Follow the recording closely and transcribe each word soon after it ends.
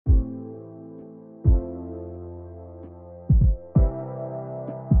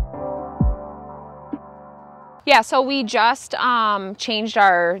Yeah, so we just changed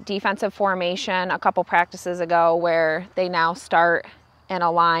our defensive formation a couple practices ago where they now start in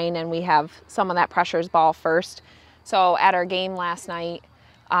a line and we have someone that pressures ball first. So at our game last night,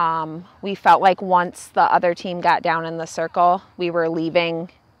 we felt like once the other team got down in the circle, we were leaving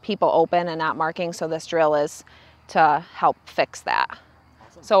people open and not marking. So this drill is to help fix that.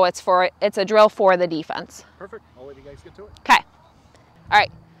 Awesome. So it's a drill for the defense. Perfect. I'll let you guys get to it. Okay. All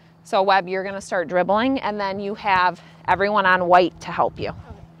right. So Webb, you're going to start dribbling, and then you have everyone on white to help you.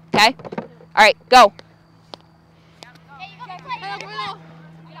 Okay? All right, go.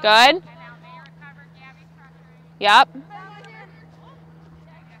 Good. Yep.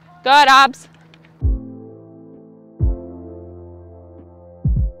 Good, Obs.